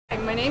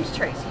my name's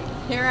Tracy.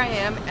 Here I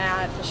am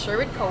at the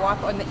Sherwood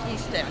Co-op on the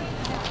East End.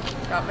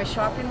 Got my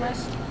shopping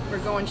list. We're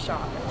going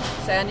shopping.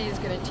 Sandy is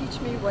going to teach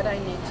me what I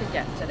need to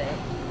get today.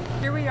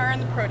 Here we are in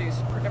the produce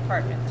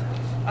department.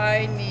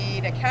 I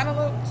need a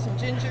cantaloupe, some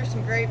ginger,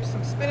 some grapes,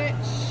 some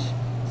spinach,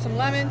 some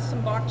lemons,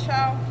 some bok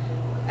chow,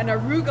 and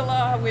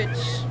arugula, which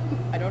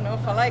I don't know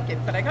if I like it,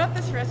 but I got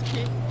this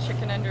recipe,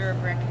 chicken under a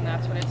brick, and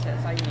that's what it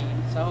says I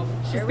need. So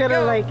she's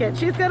gonna like it.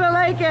 She's gonna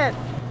like it.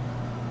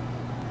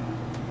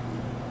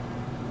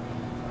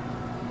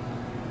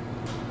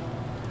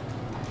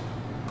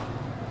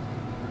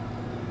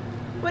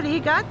 What do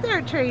you got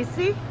there,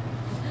 Tracy?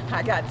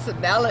 I got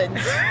some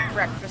melons.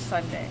 Breakfast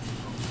Sunday.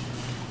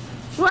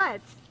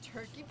 What?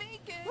 Turkey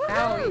bacon.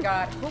 Now we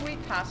got whole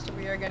wheat pasta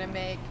we are going to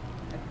make.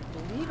 I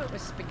believe it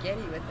was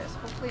spaghetti with this.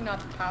 Hopefully not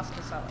the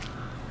pasta salad.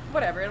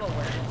 Whatever, it'll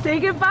work. Say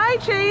goodbye,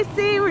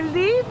 Tracy. We're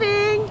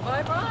leaving.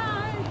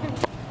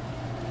 Bye-bye.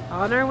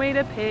 On our way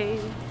to pay.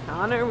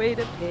 On our way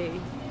to pay.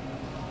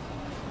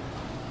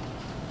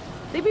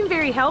 They've been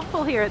very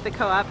helpful here at the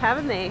co-op,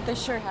 haven't they? They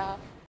sure have.